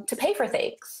 to pay for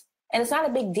things. And it's not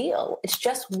a big deal. It's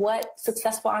just what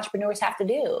successful entrepreneurs have to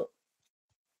do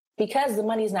because the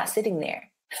money is not sitting there.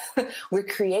 We're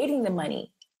creating the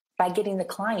money by getting the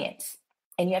clients,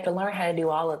 and you have to learn how to do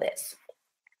all of this.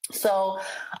 So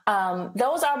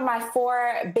those are my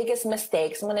 4 biggest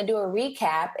mistakes. I'm going to do a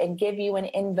recap and give you an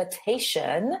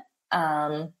invitation.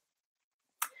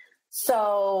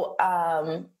 So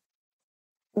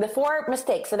the 4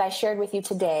 mistakes that I shared with you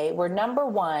today were, number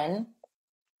 1,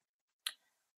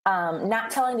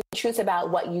 not telling the truth about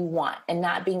what you want and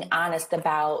not being honest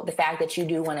about the fact that you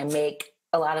do want to make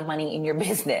a lot of money in your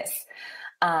business.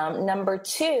 Number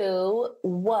 2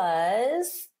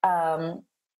 was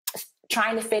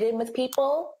trying to fit in with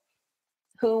people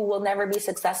who will never be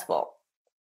successful.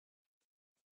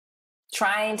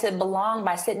 Trying to belong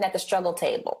by sitting at the struggle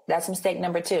table. That's mistake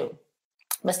number 2.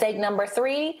 Mistake number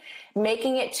 3,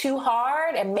 making it too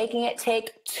hard and making it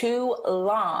take too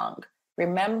long.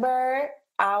 Remember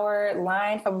our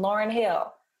line from Lauryn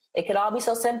Hill. It could all be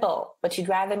so simple, but you'd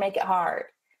rather make it hard.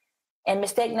 And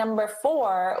mistake number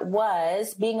 4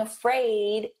 was being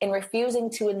afraid and refusing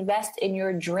to invest in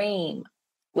your dream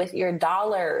with your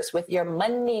dollars, with your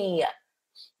money.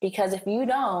 Because if you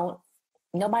don't,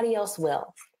 nobody else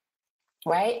will.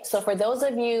 Right? So for those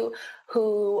of you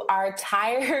who are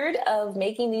tired of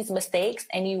making these mistakes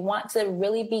and you want to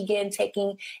really begin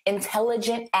taking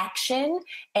intelligent action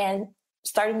and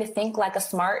starting to think like a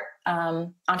smart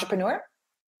entrepreneur,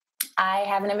 I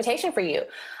have an invitation for you.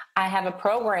 I have a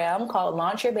program called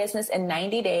Launch Your Business in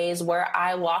 90 Days where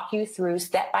I walk you through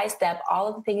step by step all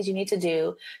of the things you need to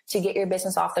do to get your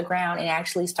business off the ground and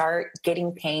actually start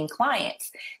getting paying clients.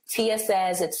 Tia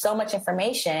says it's so much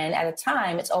information at a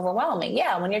time, it's overwhelming.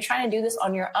 Yeah, when you're trying to do this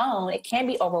on your own, it can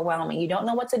be overwhelming. You don't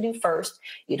know what to do first.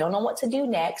 You don't know what to do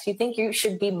next. You think you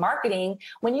should be marketing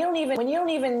when you don't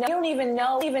even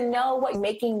know what's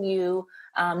making you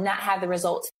not have the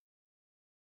results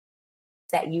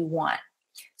that you want.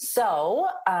 So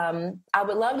I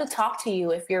would love to talk to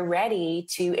you if you're ready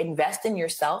to invest in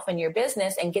yourself and your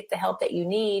business and get the help that you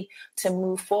need to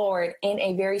move forward in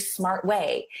a very smart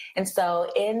way. And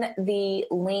so in the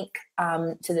link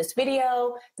to this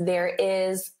video, there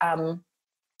is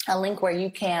a link where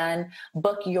you can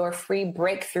book your free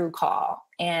breakthrough call.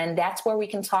 And that's where we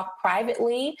can talk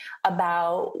privately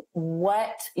about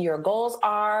what your goals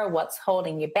are, what's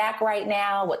holding you back right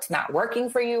now, what's not working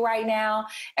for you right now,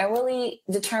 and really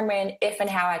determine if and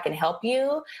how I can help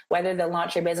you, whether the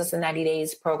Launch Your Business in 90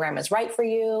 Days program is right for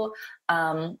you.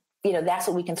 That's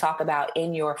what we can talk about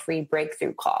in your free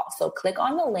breakthrough call. So click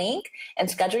on the link and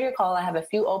schedule your call. I have a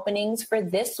few openings for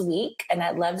this week, and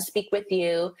I'd love to speak with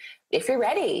you if you're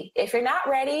ready. If you're not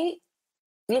ready,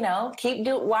 keep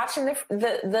watching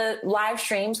the live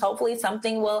streams. Hopefully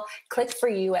something will click for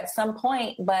you at some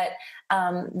point. But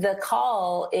the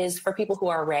call is for people who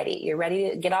are ready. You're ready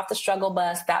to get off the struggle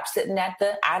bus, stop sitting at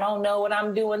the I don't know what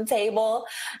I'm doing table,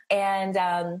 and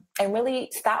really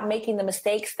stop making the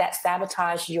mistakes that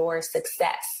sabotage your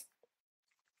success.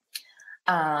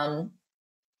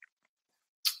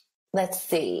 Let's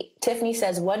see. Tiffany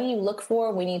says, what do you look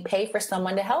for when you pay for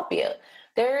someone to help you?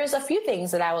 There's a few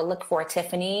things that I would look for,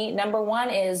 Tiffany. Number 1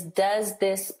 is, does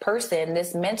this person,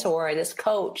 this mentor, this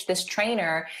coach, this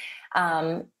trainer,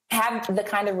 have the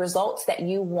kind of results that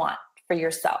you want for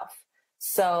yourself?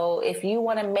 So if you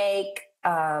want to make,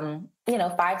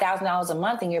 $5,000 a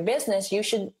month in your business, you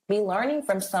should be learning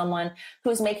from someone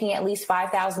who's making at least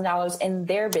 $5,000 in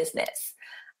their business.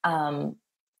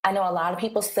 I know a lot of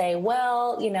people say,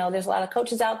 well, there's a lot of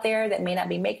coaches out there that may not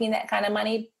be making that kind of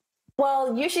money.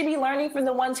 Well, you should be learning from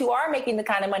the ones who are making the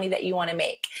kind of money that you want to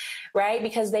make, right?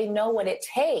 Because they know what it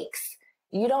takes.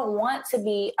 You don't want to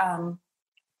be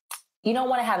you don't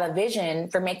want to have a vision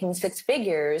for making six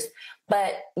figures,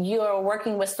 but you're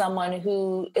working with someone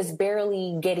who is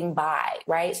barely getting by,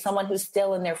 right? Someone who's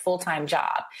still in their full-time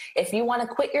job. If you want to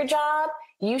quit your job,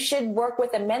 you should work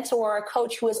with a mentor or a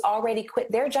coach who has already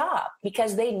quit their job,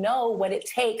 because they know what it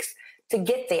takes to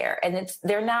get there. And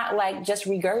they're not like just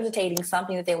regurgitating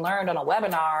something that they learned on a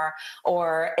webinar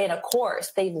or in a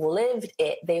course. They've lived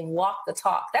it. They've walked the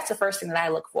talk. That's the first thing that I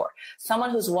look for.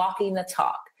 Someone who's walking the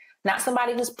talk, not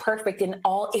somebody who's perfect in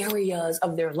all areas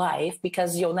of their life,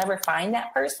 because you'll never find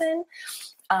that person,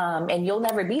 and you'll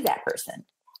never be that person.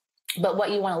 But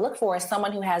what you want to look for is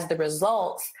someone who has the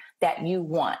results that you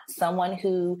want, someone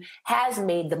who has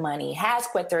made the money, has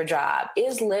quit their job,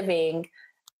 is living,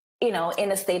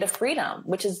 in a state of freedom,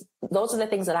 those are the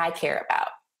things that I care about.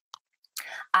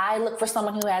 I look for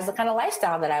someone who has the kind of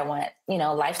lifestyle that I want,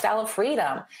 lifestyle of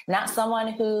freedom, not someone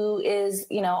who is,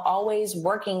 always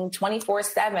working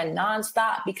 24/7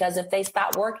 nonstop, because if they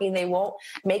stop working, they won't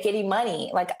make any money.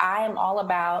 Like, I am all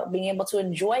about being able to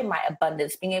enjoy my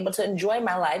abundance, being able to enjoy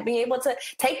my life, being able to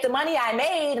take the money I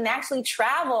made and actually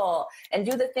travel and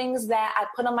do the things that I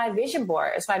put on my vision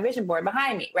board. It's my vision board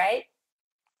behind me, right?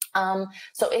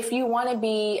 So if you want to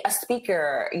be a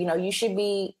speaker, you should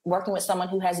be working with someone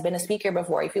who has been a speaker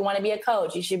before. If you want to be a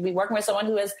coach, you should be working with someone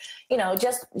who is,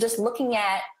 just looking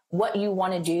at what you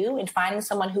want to do and finding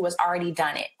someone who has already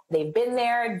done it. They've been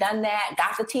there, done that,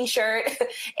 got the t-shirt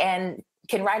and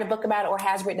can write a book about it, or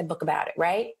has written a book about it.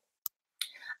 Right.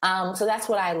 So that's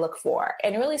what I look for.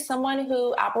 And really someone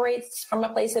who operates from a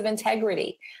place of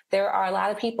integrity. There are a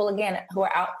lot of people, again, who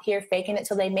are out here faking it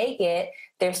till they make it.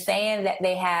 They're saying that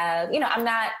they have,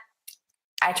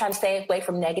 I try to stay away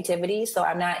from negativity. So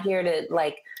I'm not here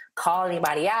to call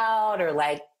anybody out or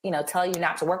tell you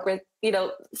not to work with,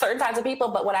 certain types of people.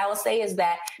 But what I will say is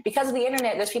that because of the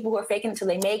internet, there's people who are faking it till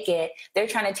they make it. They're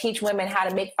trying to teach women how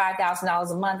to make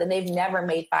 $5,000 a month, and they've never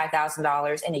made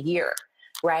 $5,000 in a year.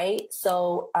 Right.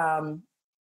 So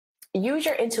use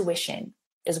your intuition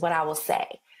is what I will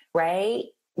say.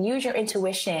 Right. Use your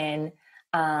intuition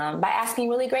by asking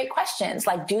really great questions.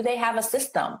 Like, do they have a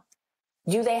system?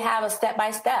 Do they have a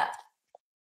step-by-step?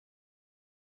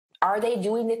 Are they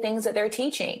doing the things that they're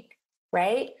teaching?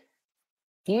 Right.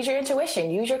 Use your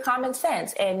intuition, use your common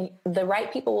sense, and the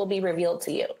right people will be revealed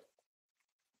to you.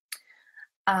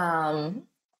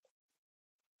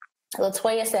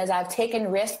 Latoya says, I've taken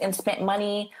risks and spent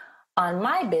money on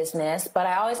my business, but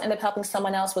I always end up helping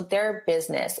someone else with their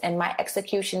business, and my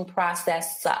execution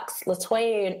process sucks.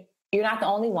 Latoya, you're not the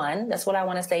only one. That's what I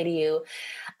want to say to you.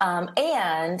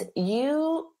 And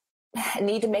you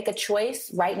need to make a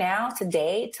choice right now,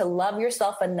 today, to love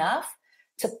yourself enough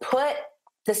to put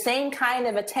the same kind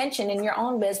of attention in your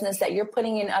own business that you're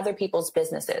putting in other people's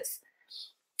businesses.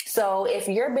 So if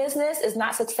your business is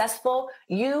not successful,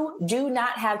 you do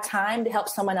not have time to help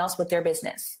someone else with their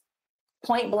business.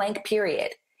 Point blank,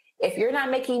 period. If you're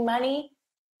not making money,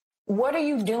 what are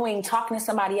you doing talking to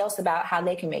somebody else about how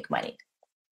they can make money?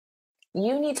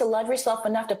 You need to love yourself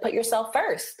enough to put yourself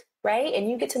first, right? And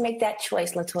you get to make that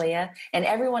choice, Latoya, and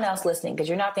everyone else listening, because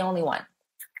you're not the only one.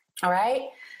 All right?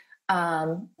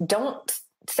 Don't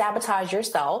sabotage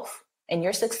yourself and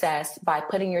your success by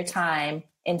putting your time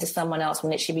into someone else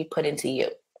when it should be put into you.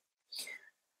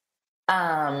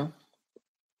 All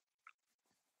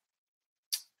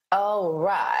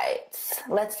right.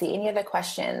 Let's see. Any other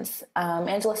questions?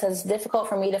 Angela says, it's difficult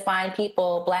for me to find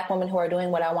people, Black women, who are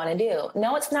doing what I want to do.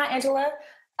 No, it's not, Angela.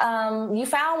 You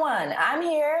found one. I'm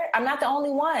here. I'm not the only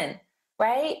one,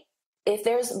 right? If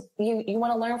there's, you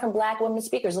want to learn from Black women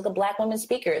speakers, look at Black women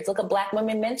speakers, look at Black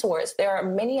women mentors. There are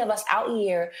many of us out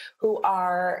here who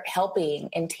are helping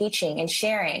and teaching and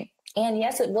sharing. And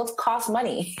yes, it will cost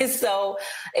money. So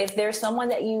if there's someone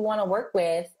that you want to work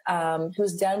with,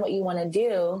 who's done what you want to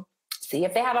do, see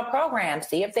if they have a program,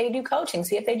 see if they do coaching,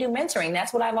 see if they do mentoring.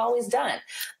 That's what I've always done.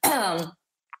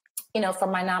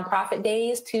 From my nonprofit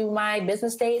days to my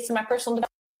business days to my personal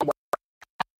development.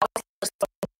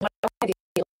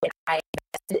 I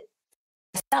invested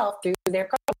myself through their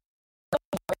program,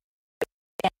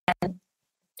 and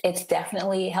it's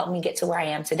definitely helped me get to where I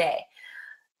am today.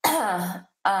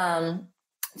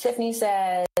 Tiffany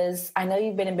says, I know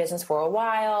you've been in business for a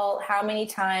while. How many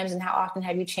times and how often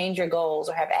have you changed your goals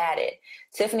or have added?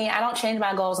 Tiffany, I don't change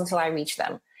my goals until I reach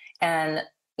them. And,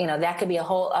 that could be a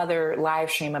whole other live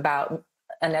stream about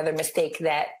another mistake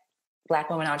that Black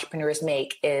women entrepreneurs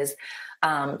make is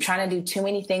trying to do too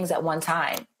many things at one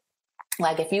time.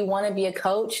 Like, if you want to be a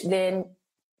coach, then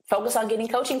Focus on getting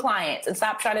coaching clients and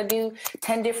stop trying to do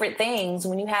 10 different things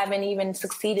when you haven't even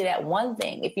succeeded at one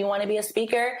thing. If you want to be a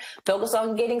speaker, focus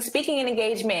on getting speaking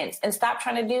engagements and stop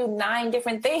trying to do 9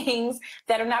 different things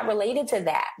that are not related to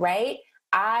that, right?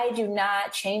 I do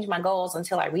not change my goals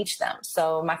until I reach them.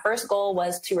 So my first goal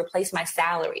was to replace my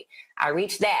salary. I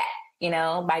reached that,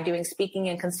 by doing speaking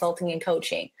and consulting and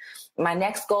coaching. My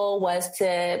next goal was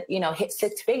to, hit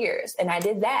 6 figures, and I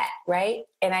did that, right?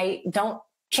 And I don't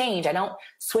change. I don't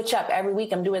switch up every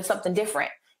week. I'm doing something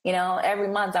different. Every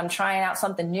month I'm trying out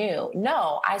something new.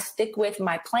 No, I stick with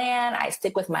my plan. I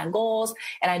stick with my goals,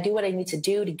 and I do what I need to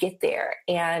do to get there.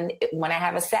 And when I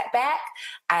have a setback,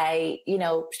 I,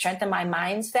 strengthen my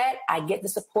mindset. I get the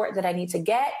support that I need to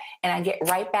get, and I get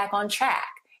right back on track.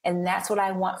 And that's what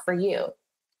I want for you.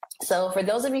 So for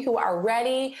those of you who are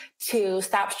ready to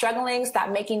stop struggling, stop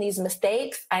making these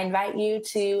mistakes, I invite you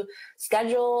to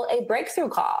schedule a breakthrough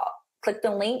call. Click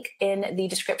the link in the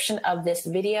description of this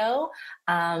video.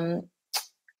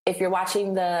 If you're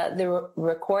watching the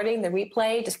recording, the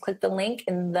replay, just click the link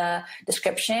in the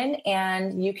description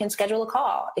and you can schedule a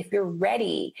call if you're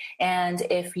ready. And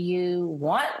if you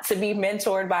want to be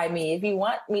mentored by me, if you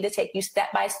want me to take you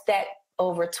step by step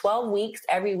over 12 weeks,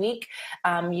 every week,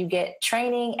 you get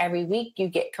training. Every week you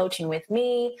get coaching with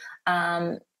me.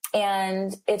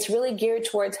 And it's really geared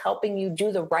towards helping you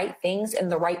do the right things in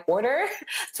the right order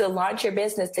to launch your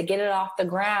business, to get it off the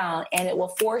ground. And it will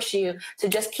force you to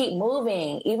just keep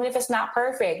moving, even if it's not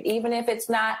perfect, even if it's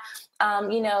not,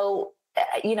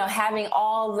 having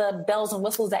all the bells and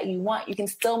whistles that you want. You can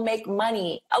still make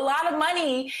money, a lot of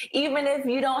money, even if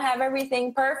you don't have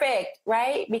everything perfect,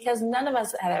 right? Because none of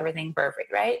us have everything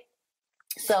perfect, right?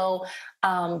 So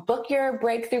book your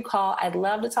breakthrough call. I'd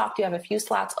love to talk to you. I have a few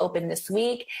slots open this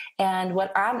week. And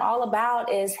what I'm all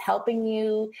about is helping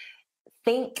you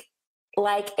think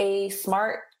like a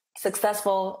smart,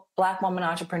 successful Black woman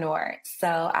entrepreneur.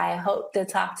 So I hope to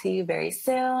talk to you very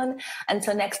soon.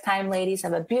 Until next time, ladies,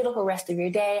 have a beautiful rest of your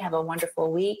day. Have a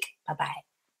wonderful week. Bye-bye.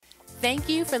 Thank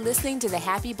you for listening to the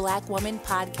Happy Black Woman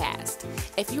podcast.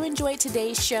 If you enjoyed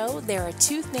today's show, there are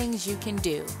 2 things you can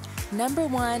do. Number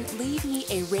 1, leave me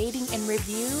a rating and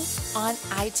review on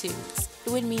iTunes. It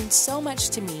would mean so much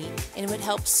to me, and it would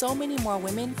help so many more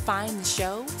women find the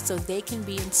show so they can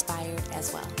be inspired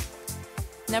as well.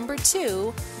 Number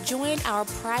 2, join our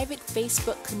private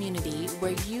Facebook community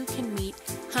where you can meet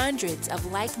hundreds of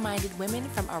like-minded women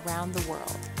from around the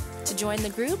world. To join the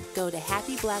group, go to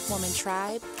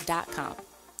happyblackwomantribe.com.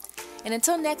 And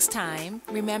until next time,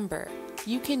 remember,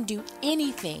 you can do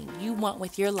anything you want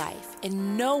with your life,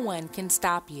 and no one can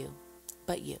stop you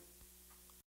but you.